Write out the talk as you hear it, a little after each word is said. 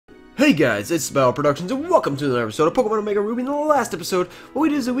Hey guys, it's Thebattleproductions and welcome to another episode of Pokemon Omega Ruby. In the last episode, what we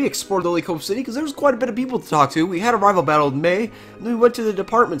did is that we explored the Lake Hope City because there was quite a bit of people to talk to. We had a rival battle in May, and then we went to the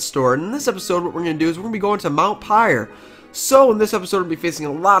department store. And in this episode, what we're going to do is we're going to be going to Mount Pyre. So in this episode, we're going to be facing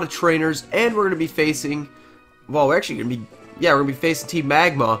a lot of trainers, and we're going to be facing, well, we're actually going to be, we're going to be facing Team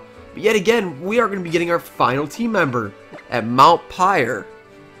Magma. But yet again, we are going to be getting our final team member at Mount Pyre.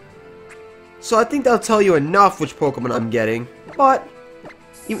 So I think that'll tell you enough which Pokemon I'm getting, but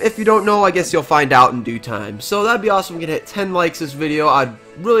if you don't know, I guess you'll find out in due time. So that'd be awesome. We can hit 10 likes this video. I'd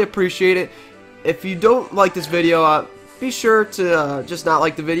really appreciate it. If you don't like this video, be sure to just not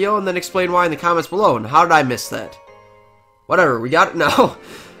like the video and then explain why in the comments below. And how did I miss that? Whatever, we got it now.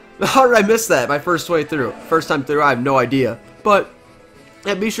 How did I miss that my first time through? I have no idea. But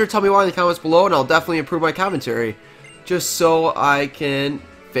yeah, be sure to tell me why in the comments below, and I'll definitely improve my commentary, just so I can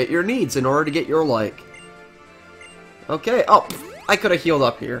fit your needs in order to get your like. Okay. Oh, I could have healed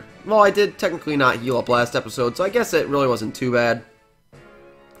up here. Well, I did technically not heal up last episode, so I guess it really wasn't too bad.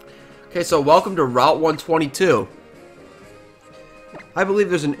 Okay, so welcome to Route 122. I believe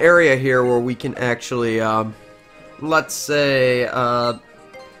there's an area here where we can actually, let's say, I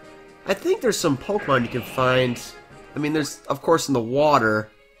think there's some Pokemon you can find. I mean, there's, of course, in the water,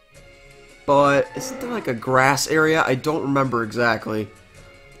 but isn't there like a grass area? I don't remember exactly.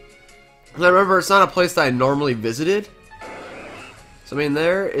 I remember it's not a place that I normally visited. So, I mean,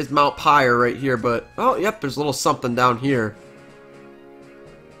 there is Mount Pyre right here, but, oh, yep, there's a little something down here.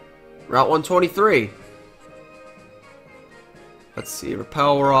 Route 123. Let's see,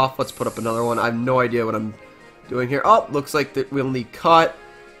 repel, we're off. Let's put up another one. I have no idea what I'm doing here. Oh, looks like that we'll need cut.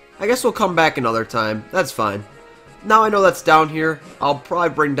 I guess we'll come back another time. That's fine. Now I know that's down here, I'll probably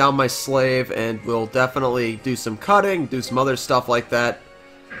bring down my slave, and we'll definitely do some cutting, do some other stuff like that.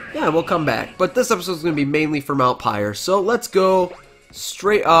 Yeah, we'll come back. But this episode is going to be mainly for Mount Pyre, so let's go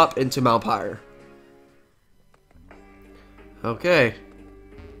straight up into Mount Pyre. Okay.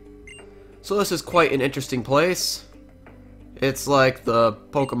 So this is quite an interesting place. It's like the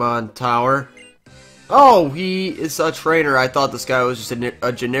Pokemon Tower. Oh, he is a trainer. I thought this guy was just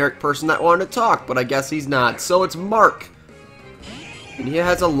a generic person that wanted to talk, but I guess he's not. So it's Mark. And he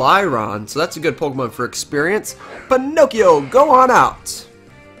has a Lyron, so that's a good Pokemon for experience. Pinocchio, go on out.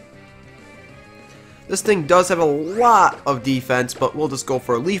 This thing does have a lot of defense, but we'll just go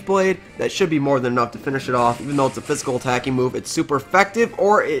for a Leaf Blade. That should be more than enough to finish it off. Even though it's a physical attacking move, it's super effective,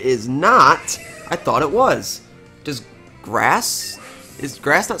 or it is not. I thought it was. Does grass? Is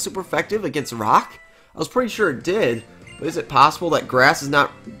grass not super effective against rock? I was pretty sure it did, but is it possible that grass is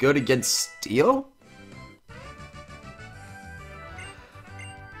not good against steel?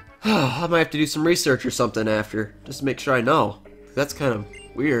 I might have to do some research or something after, just to make sure I know. That's kind of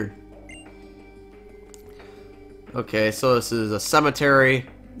weird. Okay, so this is a cemetery.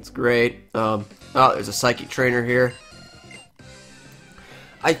 It's great. Oh, there's a psychic trainer here.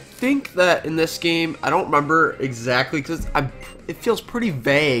 I think that in this game, I don't remember exactly, because it feels pretty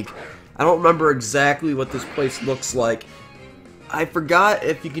vague. I don't remember exactly what this place looks like. I forgot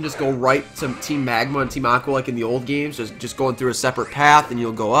if you can just go right to Team Magma and Team Aqua like in the old games, just going through a separate path and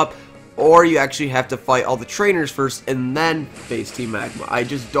you'll go up, or you actually have to fight all the trainers first and then face Team Magma. I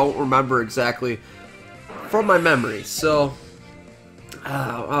just don't remember exactly from my memory, so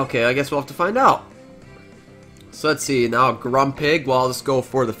okay, I guess we'll have to find out. So let's see, now Grumpig, well, I'll just go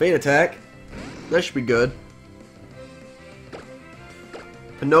for the Fate Attack. That should be good.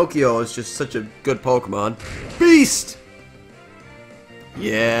 Pinocchio is just such a good Pokemon. Beast!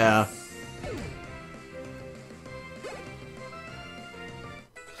 Yeah.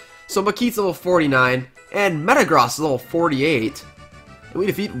 So Makete's level 49, and Metagross is level 48. And we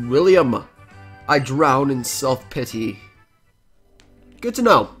defeat William. I drown in self-pity. Good to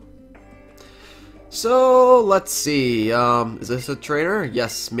know. So, let's see. Is this a trainer?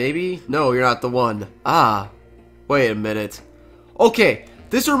 Yes, maybe? No, you're not the one. Ah. Wait a minute. Okay.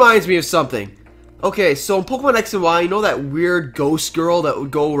 This reminds me of something. Okay, so in Pokemon X and Y, you know that weird ghost girl that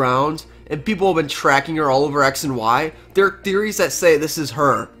would go around, and people have been tracking her all over X and Y? There are theories that say this is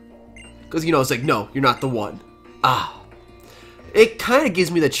her. Because, you know, it's like, no, you're not the one. Ah. It kind of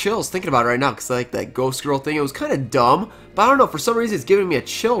gives me the chills thinking about it right now, because I like that ghost girl thing. It was kind of dumb, but I don't know, for some reason it's giving me a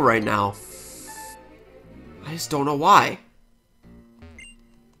chill right now. I just don't know why.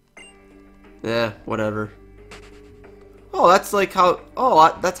 Whatever. Oh, that's like how...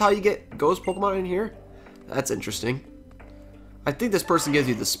 Oh, that's how you get ghost Pokemon in here? That's interesting. I think this person gives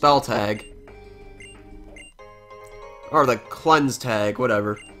you the spell tag. Or the cleanse tag,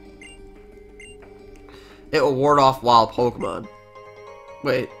 whatever. It will ward off wild Pokemon.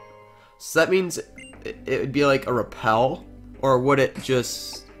 Wait. So that means it would be like a repel? Or would it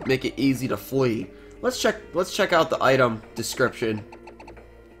just... make it easy to flee. Let's check out the item description.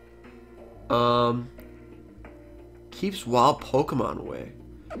 Keeps wild Pokemon away.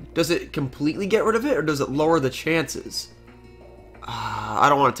 Does it completely get rid of it, or does it lower the chances? I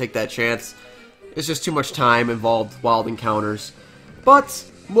don't want to take that chance. It's just too much time involved with wild encounters. But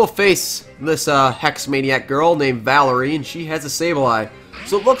we'll face this Hex Maniac girl named Valerie, and she has a Sableye.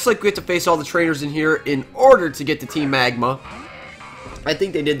 So it looks like we have to face all the trainers in here in order to get to Team Magma. I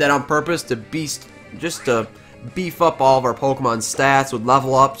think they did that on purpose to just to beef up all of our Pokemon stats with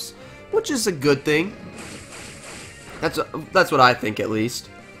level ups, which is a good thing. That's what I think, at least.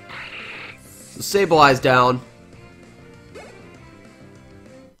 So Sableye's down.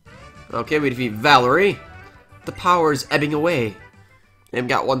 Okay, we defeat Valerie. The power is ebbing away. And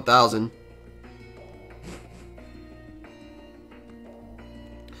got 1,000.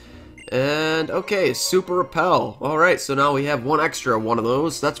 And, okay, Super Repel. Alright, so now we have one extra one of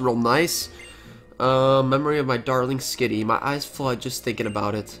those. That's real nice. Memory of my darling Skitty. My eyes flood just thinking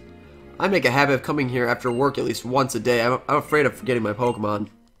about it. I make a habit of coming here after work at least once a day. I'm afraid of forgetting my Pokemon.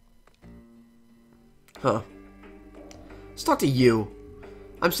 Huh. Let's talk to you.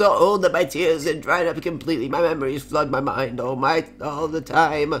 I'm so old that my tears have dried up completely. My memories flood my mind all the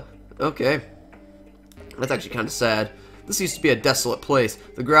time. Okay. That's actually kind of sad. This used to be a desolate place.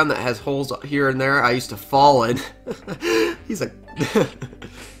 The ground that has holes here and there I used to fall in. He's a...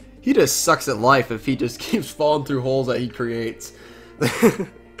 he just sucks at life if he just keeps falling through holes that he creates.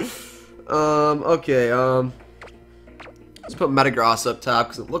 Okay, let's put Metagross up top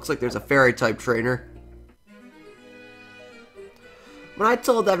because it looks like there's a fairy-type trainer. When I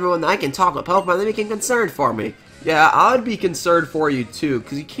told everyone that I can talk with Pokemon, they became concerned for me. Yeah, I'd be concerned for you too,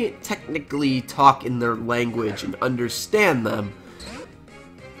 because you can't technically talk in their language and understand them.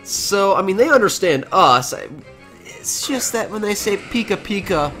 So, I mean, they understand us. It's just that when they say Pika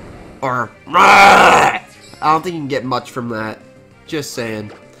Pika or I don't think you can get much from that. Just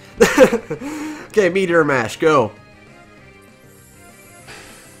saying. Okay, Meteor Mash, go.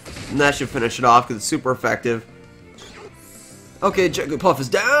 And that should finish it off because it's super effective. Okay, Jigglypuff is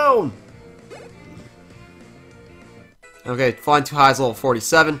down! Okay, Flying Too High is level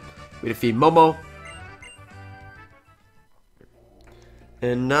 47. We defeat Momo.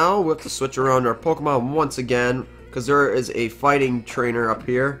 And now we have to switch around our Pokemon once again, because there is a fighting trainer up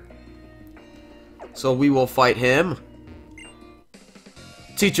here. So we will fight him.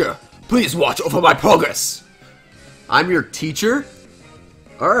 Teacher, please watch over my progress! I'm your teacher?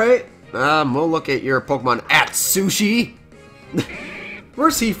 Alright, we'll look at your Pokemon Atsushi.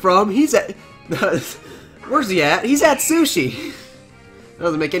 Where's he from? He's at... Where's he at? He's at Sushi. That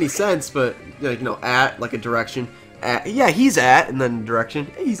doesn't make any sense, but, like, you know, at, like a direction. At, yeah, he's at, and then direction.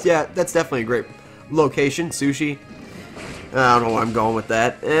 Yeah, that's definitely a great location, Sushi. I don't know where I'm going with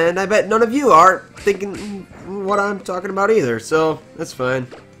that. And I bet none of you are thinking what I'm talking about either, so that's fine.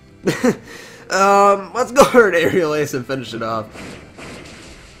 Let's go over to Aerial Ace and finish it off.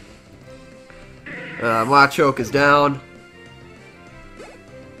 Machoke is down.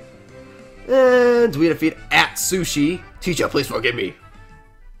 And we defeat Atsushi. Teacher, please forgive me.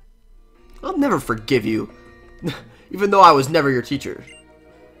 I'll never forgive you. Even though I was never your teacher.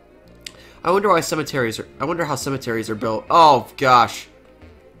 I wonder how cemeteries are built. Oh gosh.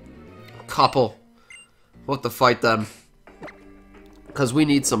 Couple. We'll have to fight them. Because we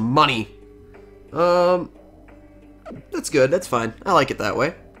need some money. That's good, that's fine. I like it that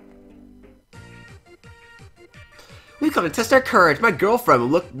way. We've come to test our courage. My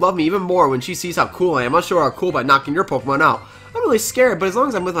girlfriend will love me even more when she sees how cool I am. I'll show her how cool by knocking your Pokemon out. I'm really scared, but as long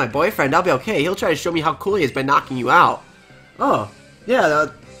as I'm with my boyfriend, I'll be okay. He'll try to show me how cool he is by knocking you out. Oh, yeah,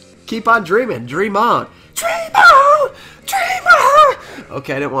 keep on dreaming. Dream on. Dream on! Dream on!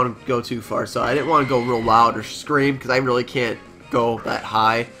 Okay, I didn't want to go too far, so I didn't want to go real loud or scream, because I really can't go that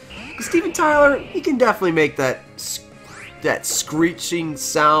high. Steven Tyler, he can definitely make that screeching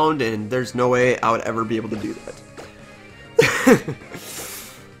sound, and there's no way I would ever be able to do that.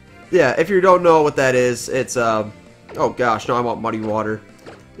 Yeah, if you don't know what that is, it's oh gosh, no, I want Muddy Water.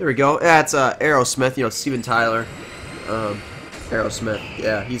 There we go. Yeah, it's Aerosmith, you know, Steven Tyler. Aerosmith,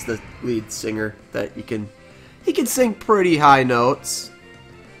 yeah, he's the lead singer that he can sing pretty high notes.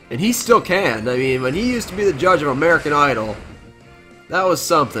 And he still can. I mean, when he used to be the judge of American Idol, that was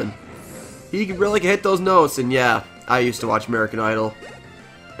something. He really could hit those notes, and yeah, I used to watch American Idol,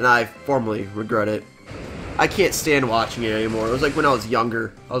 and I formally regret it. I can't stand watching it anymore. It was like when I was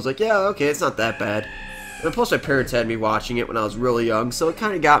younger. I was like, yeah, okay, it's not that bad. And plus my parents had me watching it when I was really young, so it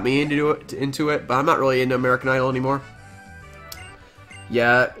kind of got me into it, but I'm not really into American Idol anymore.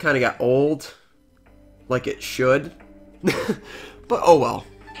 Yeah, it kind of got old, like it should. But oh well.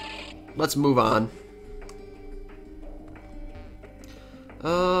 let's move on.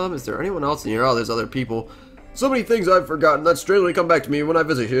 Is there anyone else in here? Oh, there's other people. So many things I've forgotten that strangely come back to me when I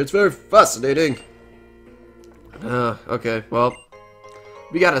visit here. It's very fascinating. Okay, well,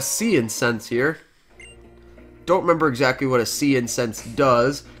 we got a sea incense here. Don't remember exactly what a sea incense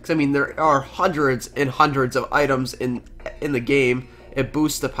does, because I mean there are hundreds and hundreds of items in the game. It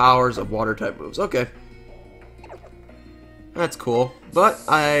boosts the powers of water type moves. Okay, that's cool, but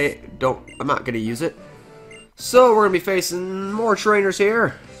I'm not gonna use it. So we're gonna be facing more trainers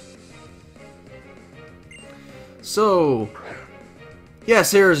here. So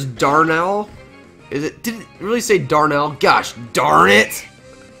yes, here's Darnell. Did it really say Darnell? Gosh darn it!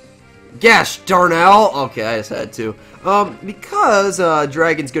 Gosh Darnell! Okay, I just had to. Because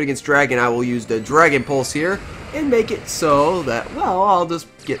Dragon's good against Dragon, I will use the Dragon Pulse here and make it so that, well, I'll just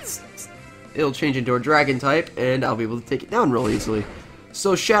it'll change into a Dragon type and I'll be able to take it down real easily.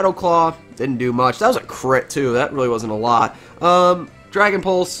 So Shadow Claw didn't do much. That was a crit too. That really wasn't a lot. Dragon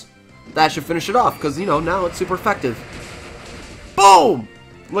Pulse, that should finish it off because, you know, now it's super effective. Boom!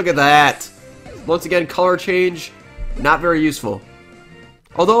 Look at that. Once again, color change, not very useful.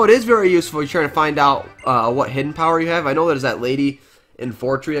 Although it is very useful if you're trying to find out what hidden power you have. I know there's that lady in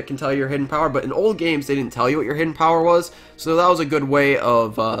Fortree that can tell you your hidden power, but in old games they didn't tell you what your hidden power was, so that was a good way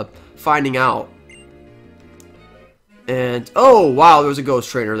of finding out. And, oh wow, there was a ghost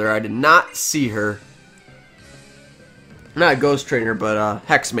trainer there. I did not see her. Not a ghost trainer, but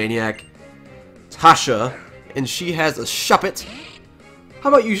Hex Maniac. Tasha, and she has a Shuppet. How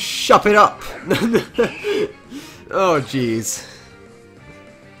about you shup it up? Oh jeez.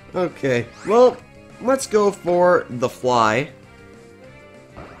 Okay, well, let's go for the Fly.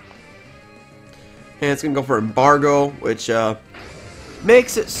 And it's gonna go for Embargo, which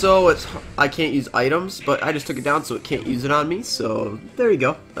makes it so I can't use items, but I just took it down so it can't use it on me, so there you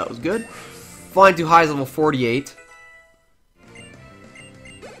go. That was good. Flying Too High is level 48.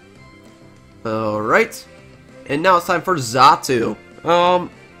 Alright. And now it's time for Xatu.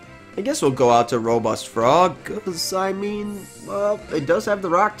 I guess we'll go out to Robust Frog, because, I mean, well, it does have the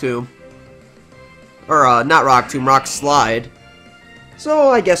Rock Tomb. Or, not Rock Tomb, Rock Slide. So,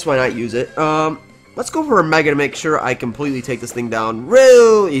 I guess why not use it. Let's go for a Mega to make sure I completely take this thing down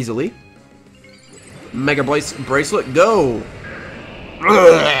real easily. Mega Bracelet, go!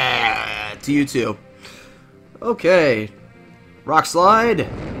 To you too. Okay. Rock Slide.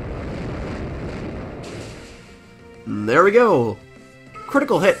 And there we go.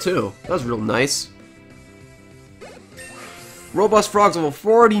 Critical hit too. That was real nice. Robust Frog's level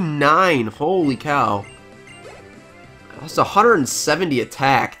 49. Holy cow. That's 170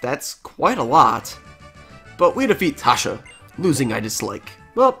 attack. That's quite a lot. But we defeat Tasha. Losing I dislike.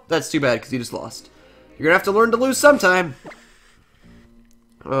 Well, that's too bad because you just lost. You're gonna have to learn to lose sometime.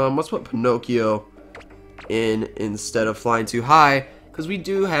 Let's put Pinocchio in instead of Flying Too High, because we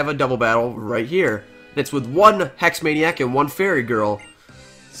do have a double battle right here. And it's with one Hex Maniac and one Fairy Girl.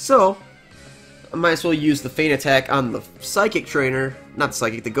 So, I might as well use the Feint Attack on the Psychic Trainer, not the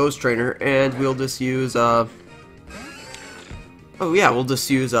Psychic, the Ghost Trainer, and we'll just use, oh yeah, we'll just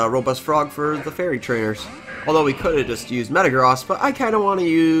use Robust Frog for the Fairy Trainers. Although we could have just used Metagross, but I kind of want to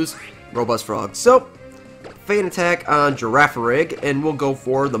use Robust Frog. So, Feint Attack on Girafarig, and we'll go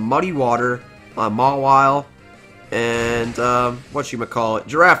for the Muddy Water on Mawile, and, whatchamacallit,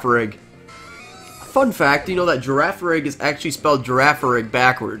 Girafarig. Fun fact, you know that Girafarig is actually spelled Girafarig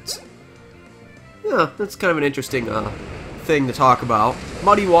backwards. Yeah, that's kind of an interesting thing to talk about.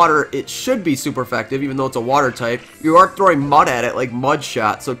 Muddy Water, it should be super effective, even though it's a water type. You are throwing mud at it like Mud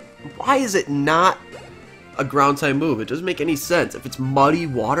Shot, so why is it not a ground type move? It doesn't make any sense. If it's Muddy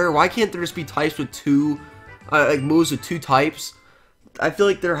Water, why can't there just be types with two, like moves with two types? I feel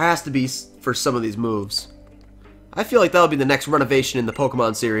like there has to be for some of these moves. I feel like that'll be the next renovation in the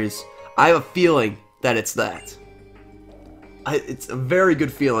Pokemon series. I have a feeling that it's that. It's a very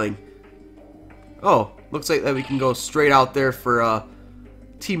good feeling. Oh, looks like that we can go straight out there for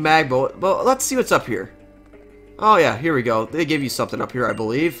Team Magma. Well, let's see what's up here. Oh yeah, here we go. They gave you something up here, I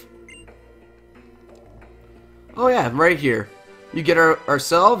believe. Oh yeah, right here. You get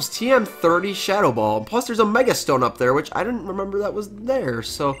ourselves TM30 Shadow Ball. Plus there's a Mega Stone up there, which I didn't remember that was there.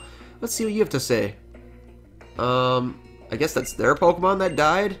 So, let's see what you have to say. I guess that's their Pokemon that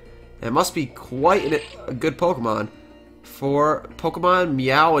died. It must be quite a good Pokemon. For Pokemon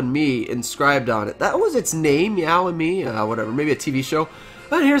Meow and Me inscribed on it. That was its name, Meow and Me? Whatever, maybe a TV show.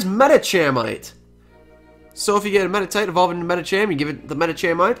 And here's Metachamite. So if you get a Meditite evolving into Metacham, you give it the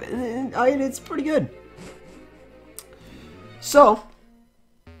Metachamite, and it's pretty good. So,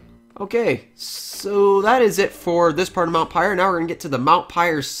 Okay, so that is it for this part of Mount Pyre. Now we're going to get to the Mount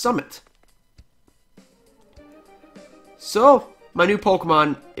Pyre Summit. So, my new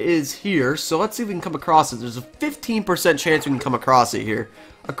Pokemon is here, so let's see if we can come across it. There's a 15% chance we can come across it here,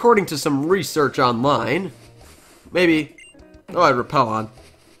 according to some research online. Maybe, oh, I'd repel on.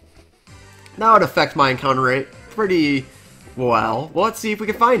 That would affect my encounter rate pretty well. Well, let's see if we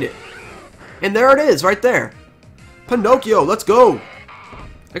can find it. And there it is, right there. Pinocchio, let's go!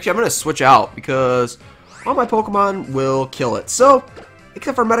 Actually, I'm going to switch out because all my Pokemon will kill it. So,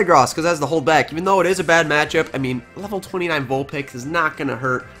 except for Metagross, because it has the hold back. Even though it is a bad matchup, I mean, level 29 Vulpix is not going to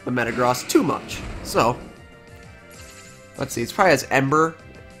hurt the Metagross too much. So, let's see. It probably has Ember.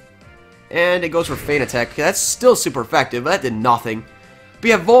 And it goes for Feint Attack. Okay, that's still super effective, but that did nothing.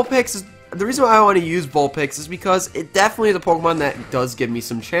 But yeah, Vulpix, the reason why I want to use Vulpix is because it definitely is a Pokemon that does give me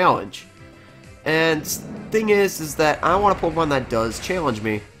some challenge. And the thing is that I want a Pokemon that does challenge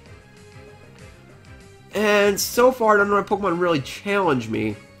me. And so far, none of my Pokemon really challenge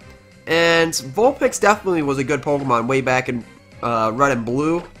me. And Vulpix definitely was a good Pokemon way back in Red and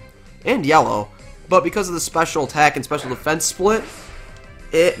Blue and Yellow. But because of the special attack and special defense split,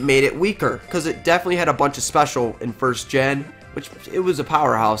 it made it weaker. Because it definitely had a bunch of special in first gen, which it was a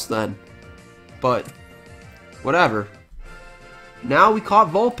powerhouse then. But whatever. Now we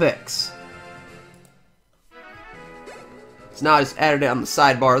caught Vulpix. So now I just added it on the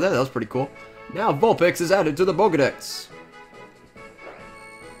sidebar there. That was pretty cool. Now Vulpix is added to the Pokedex.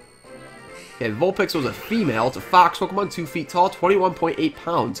 Okay, Vulpix was a female. It's a fox Pokemon, 2 feet tall, 21.8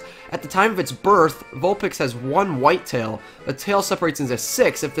 pounds. At the time of its birth, Vulpix has 1 white tail. The tail separates into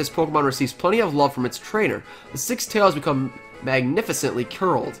 6 if this Pokemon receives plenty of love from its trainer. The 6 tails become magnificently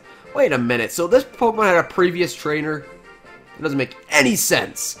curled. Wait a minute, so this Pokemon had a previous trainer? It doesn't make any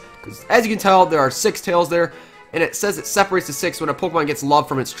sense. Because as you can tell, there are 6 tails there. And it says it separates to 6 when a Pokemon gets love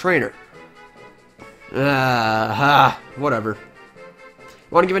from its trainer. Whatever.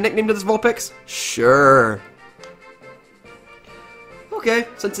 Want to give a nickname to this Vulpix? Sure. Okay,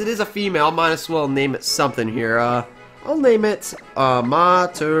 since it is a female, might as well name it something here. I'll name it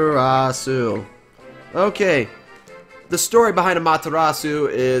Amaterasu. Okay. The story behind Amaterasu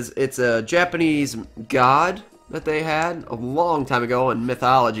is it's a Japanese god that they had a long time ago in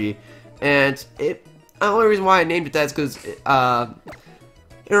mythology. And the only reason why I named it that is because it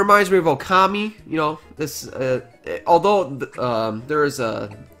reminds me of Okami. You know, this. Although there is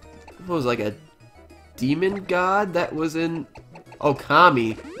a demon god that was in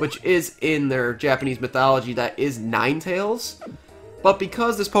Okami, which is in their Japanese mythology. That is Ninetales. But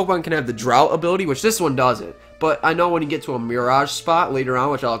because this Pokemon can have the Drought ability, which this one doesn't. But I know when you get to a Mirage spot later on,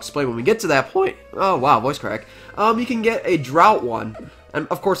 which I'll explain when we get to that point. Oh wow, voice crack. You can get a Drought one. And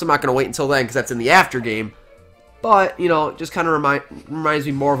of course, I'm not going to wait until then because that's in the after game. But, you know, it just kind of reminds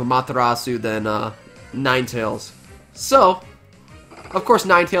me more of Amaterasu than Ninetales. So, of course,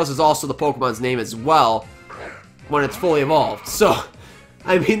 Ninetales is also the Pokemon's name as well when it's fully evolved. So,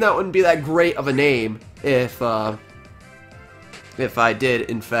 I mean, that wouldn't be that great of a name if I did,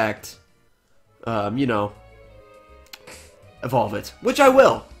 in fact, you know, evolve it. Which I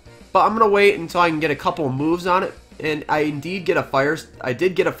will. But I'm going to wait until I can get a couple of moves on it. And I did get a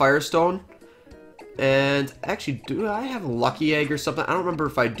Firestone. And actually, do I have a Lucky Egg or something? I don't remember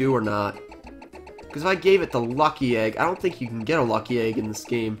if I do or not. Because if I gave it the Lucky Egg, I don't think you can get a Lucky Egg in this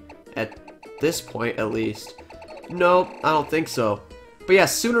game. At this point, at least. No, I don't think so. But yeah,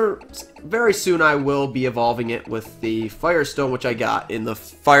 very soon I will be evolving it with the Firestone, which I got in the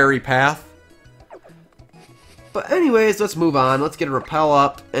Fiery Path. But anyways, let's move on. Let's get a Repel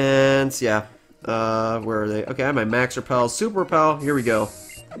up. And yeah. Where are they? Okay, I have my Max Repel, Super Repel, here we go.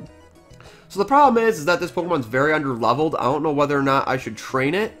 So the problem is that this Pokemon's very under-leveled. I don't know whether or not I should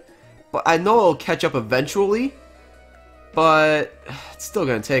train it, but I know it'll catch up eventually, but it's still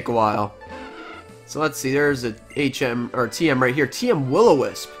gonna take a while. So let's see, there's a TM right here, TM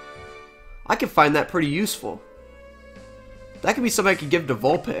Will-O-Wisp. I could find that pretty useful. That could be something I could give to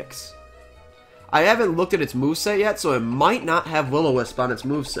Vulpix. I haven't looked at its moveset yet, so it might not have Will-O-Wisp on its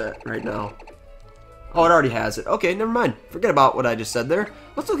moveset right now. Oh, it already has it. Okay, never mind. Forget about what I just said there.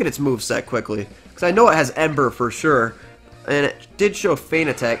 Let's look at its moveset quickly. Because I know it has Ember for sure. And it did show Feint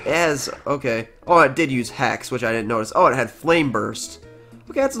Attack. It has, okay. Oh, it did use Hex, which I didn't notice. Oh, it had Flame Burst.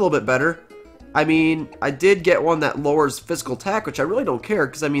 Okay, that's a little bit better. I mean, I did get one that lowers physical attack, which I really don't care.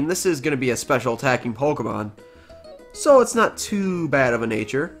 Because, I mean, this is going to be a special attacking Pokemon. So, it's not too bad of a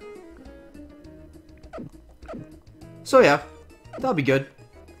nature. So, yeah. That'll be good.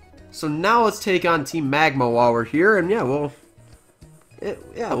 So now let's take on Team Magma while we're here, and yeah, we'll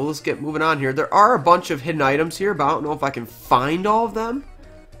just get moving on here. There are a bunch of hidden items here, but I don't know if I can find all of them.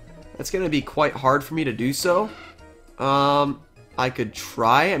 it's going to be quite hard for me to do so. I could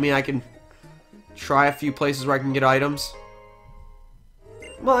try. I mean, I can try a few places where I can get items.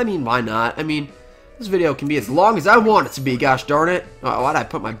 Well, I mean, why not? I mean, this video can be as long as I want it to be, gosh darn it. Oh, why'd I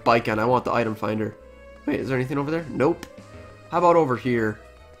put my bike on? I want the item finder. Wait, is there anything over there? Nope. How about over here?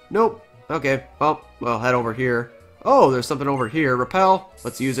 Nope. Okay, well, head over here. Oh, there's something over here. Repel.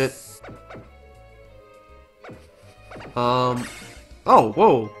 Let's use it. Oh,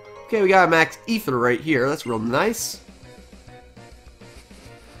 whoa. Okay, we got a max ether right here. That's real nice.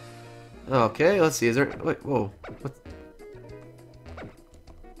 Okay, let's see. Is there... Wait, whoa. What?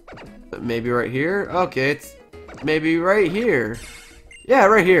 Maybe right here? Okay, it's maybe right here. Yeah,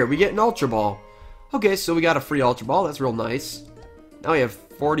 right here. We get an Ultra Ball. Okay, so we got a free Ultra Ball. That's real nice. Now we have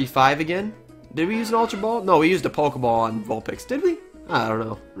 45 again. Did we use an Ultra Ball? No, we used a Pokeball on Vulpix. Did we? I don't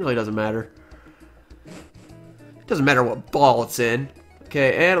know. It really doesn't matter. It doesn't matter what ball it's in.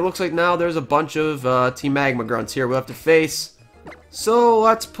 Okay, and it looks like now there's a bunch of Team Magma grunts here we'll have to face. So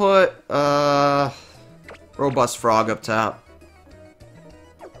let's put Robust Frog up top.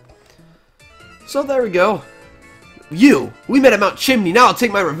 So there we go. We met at Mount Chimney, now I'll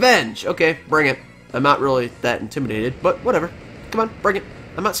take my revenge. Okay, bring it. I'm not really that intimidated, but whatever. Come on, bring it.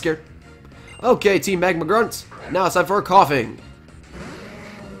 I'm not scared. Okay, Team Magma grunts. Now it's time for coughing.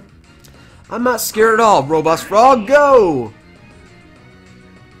 I'm not scared at all. Robust Frog, go!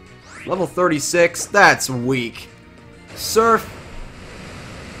 Level 36, that's weak. Surf.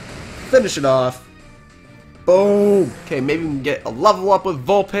 Finish it off. Boom! Okay, maybe we can get a level up with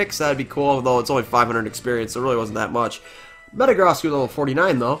Vulpix. That'd be cool, although it's only 500 experience, so it really wasn't that much. Metagross level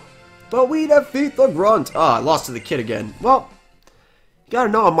 49, though. But we defeat the Grunt. Ah, I lost to the kid again. Well, you gotta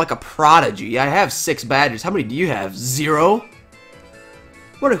know I'm like a prodigy. I have 6 badges. How many do you have? 0?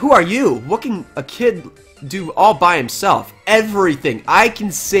 Who are you? What can a kid do all by himself? Everything. I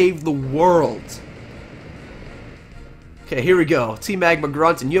can save the world. Okay, here we go. Team Magma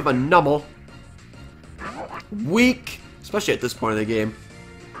Grunt, and you have a Numble. Weak, especially at this point in the game.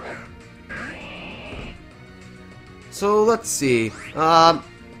 So let's see.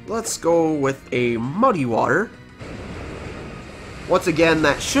 Let's go with a Muddy Water. Once again,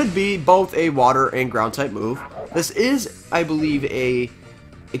 that should be both a water and ground type move. This is, I believe, a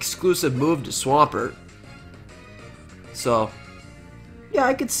exclusive move to Swampert. So, yeah,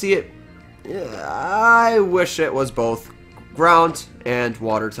 I could see it. Yeah, I wish it was both ground and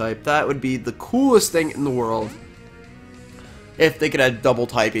water type. That would be the coolest thing in the world if they could have double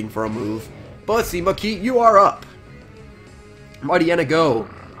typing for a move. But let's see, Makeet, you are up. Mightyena, go.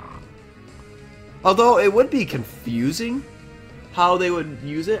 Although it would be confusing how they would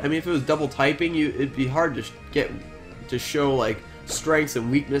use it. I mean, if it was double typing, it'd be hard to get to show like strengths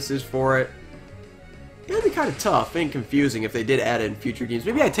and weaknesses for it. It'd be kind of tough and confusing if they did add it in future games.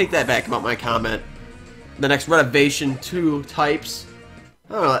 Maybe I take that back about my comment. The next renovation 2 types.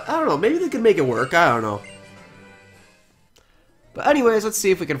 I don't know. Maybe they could make it work. I don't know. But anyways, let's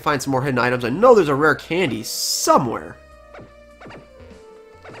see if we can find some more hidden items. I know there's a rare candy somewhere.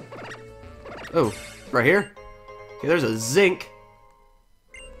 Oh, right here? Okay, there's a zinc.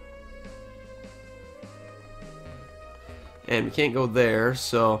 And we can't go there,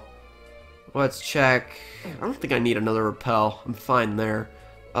 so let's check. I don't think I need another repel. I'm fine there.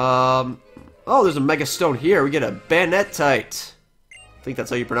 Oh, there's a Mega Stone here. We get a Banetite. I think that's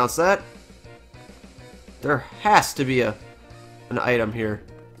how you pronounce that. There has to be an item here.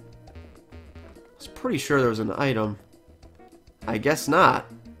 I was pretty sure there was an item. I guess not.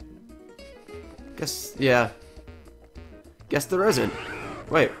 Yeah. Guess there isn't.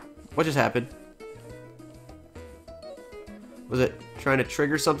 Wait, what just happened? Was it trying to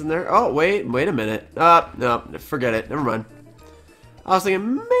trigger something there? Oh, wait a minute. No, forget it. Never mind. I was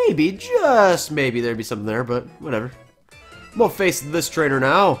thinking maybe, just maybe there'd be something there, but whatever. We'll face this trainer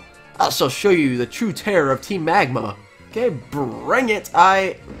now. I shall show you the true terror of Team Magma. Okay, bring it.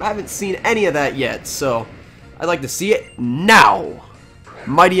 I haven't seen any of that yet, so I'd like to see it now.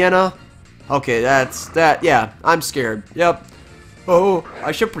 Mightyena. Okay, that's that. Yeah, I'm scared. Yep. Oh,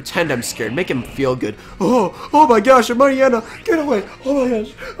 I should pretend I'm scared. Make him feel good. Oh my gosh, Mightyena, get away. Oh my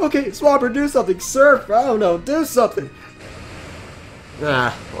gosh. Okay, Swampert, do something. Surf, I don't know, do something.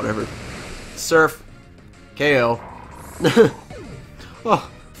 Ah, whatever. Surf. KO.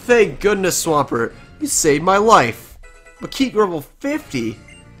 Oh, thank goodness, Swampert. You saved my life. Makeet level 50.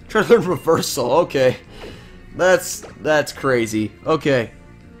 Try to learn reversal. Okay. That's crazy. Okay.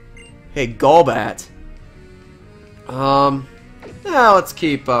 Hey, Golbat. Now let's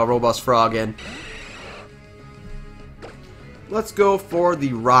keep Robust Frog in. Let's go for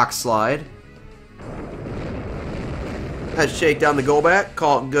the Rock Slide. Let's shake down the Golbat,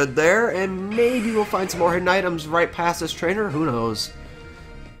 call it good there, and maybe we'll find some more hidden items right past this trainer. Who knows?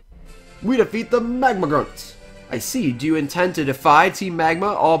 We defeat the Magma Grunt. I see. Do you intend to defy Team Magma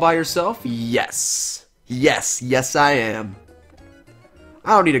all by yourself? Yes. Yes. Yes, I am.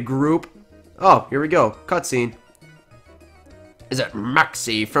 I don't need a group. Oh, here we go. Cutscene. Is it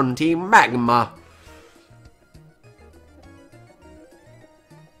Maxi from Team Magma?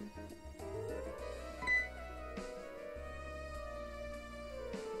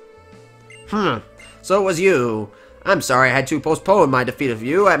 So it was you. I'm sorry I had to postpone my defeat of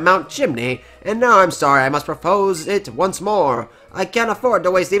you at Mount Chimney, and now I'm sorry I must propose it once more. I can't afford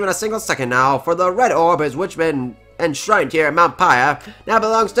to waste even a single second now, for the red orb is which been enshrined here at Mount Pyre now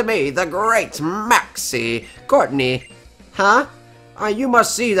belongs to me, the great Maxi. Courtney. Huh? You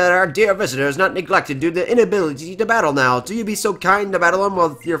must see that our dear visitor is not neglected due to the inability to battle now. Do you be so kind to battle him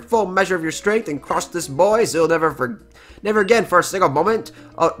with your full measure of your strength and crush this boy so he'll never again for a single moment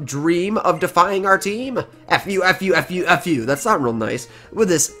dream of defying our team? F you, F you, F you, F you. That's not real nice. With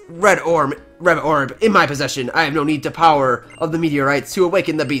this red orb in my possession, I have no need to power of the meteorites to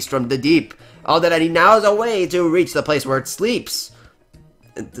awaken the beast from the deep. All that I need now is a way to reach the place where it sleeps.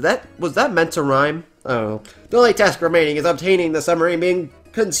 Was that meant to rhyme? Oh. The only task remaining is obtaining the submarine being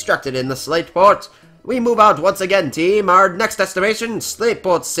constructed in the Slateport. We move out once again, team. Our next destination,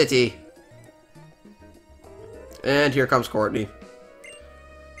 Slateport City. And here comes Courtney.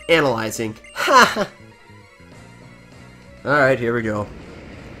 Analyzing. Ha! Alright, here we go.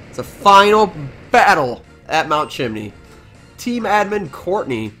 It's a final battle at Mount Chimney. Team admin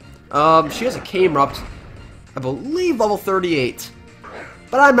Courtney. She has a K-Erupt, I believe level 38.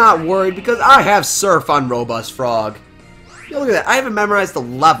 But I'm not worried because I have Surf on Robust Frog. Yeah, look at that. I haven't memorized the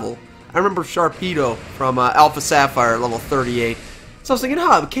level. I remember Sharpedo from Alpha Sapphire level 38. So I was thinking,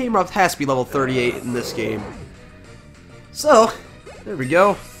 the K-Erupt has to be level 38 in this game. So, there we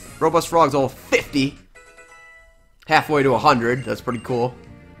go. Robust Frog's level 50. Halfway to 100. That's pretty cool.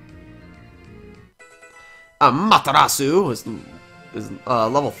 Matarasu is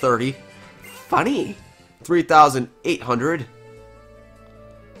level 30. Funny. 3,800.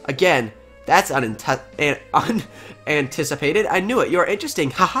 Again, that's unanticipated. I knew it. You're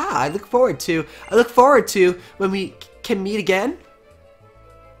interesting. Haha. I look forward to when we can meet again.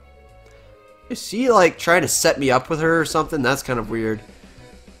 Is she like trying to set me up with her or something? That's kind of weird.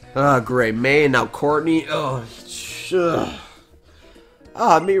 Great. May and now Courtney. Oh,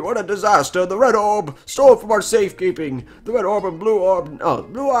 me, what a disaster. The red orb stole from our safekeeping. The red orb and blue orb. Oh,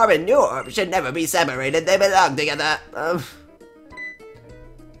 blue orb and new orb should never be separated. They belong together.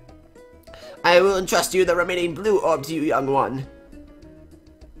 I will entrust you the remaining blue orb to you, young one.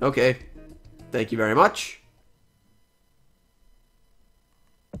 Okay. Thank you very much.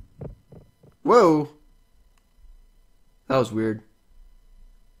 Whoa. That was weird.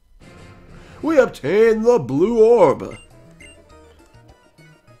 We obtained the blue orb.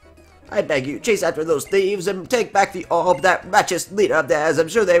 I beg you, chase after those thieves and take back the orb, that righteous leader of theirs. I'm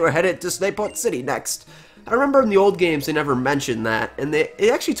sure they were headed to Slateport City next. I remember in the old games they never mentioned that, and it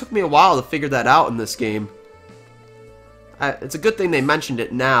actually took me a while to figure that out in this game. It's a good thing they mentioned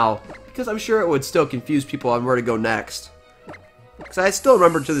it now, because I'm sure it would still confuse people on where to go next. Because I still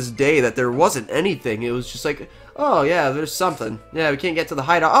remember to this day that there wasn't anything. It was just like, oh yeah, there's something. Yeah, we can't get to the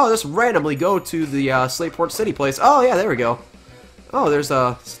hideout. Oh, let's randomly go to the Slateport City place. Oh yeah, there we go. Oh, there's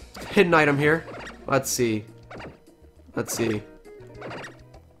a hidden item here. Let's see. Let's see.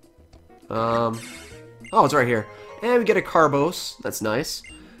 Oh, it's right here. And we get a Carbos. That's nice.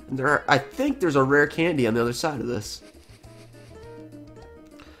 And I think there's a rare candy on the other side of this.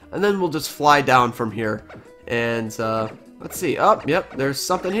 And then we'll just fly down from here. And, let's see. Oh, yep, there's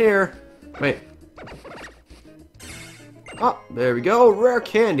something here. Wait. Oh, there we go. Rare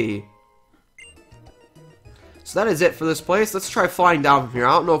candy. So that is it for this place. Let's try flying down from here.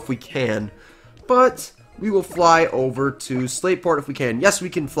 I don't know if we can. But we will fly over to Slateport if we can. Yes, we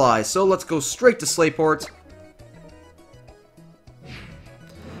can fly. So let's go straight to Slateport.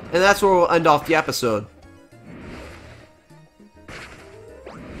 And that's where we'll end off the episode.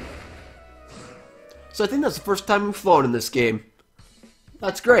 So I think that's the first time we've flown in this game.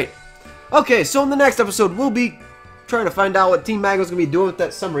 That's great. Okay, so in the next episode, we'll be trying to find out what Team Magma is going to be doing with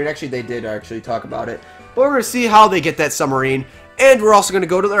that submarine. Actually, they did actually talk about it. But we're going to see how they get that submarine. And we're also going to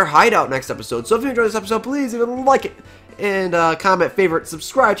go to their hideout next episode. So if you enjoyed this episode, please leave a like it. And comment, favorite,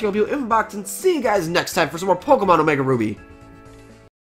 subscribe, check out the info box. And see you guys next time for some more Pokemon Omega Ruby.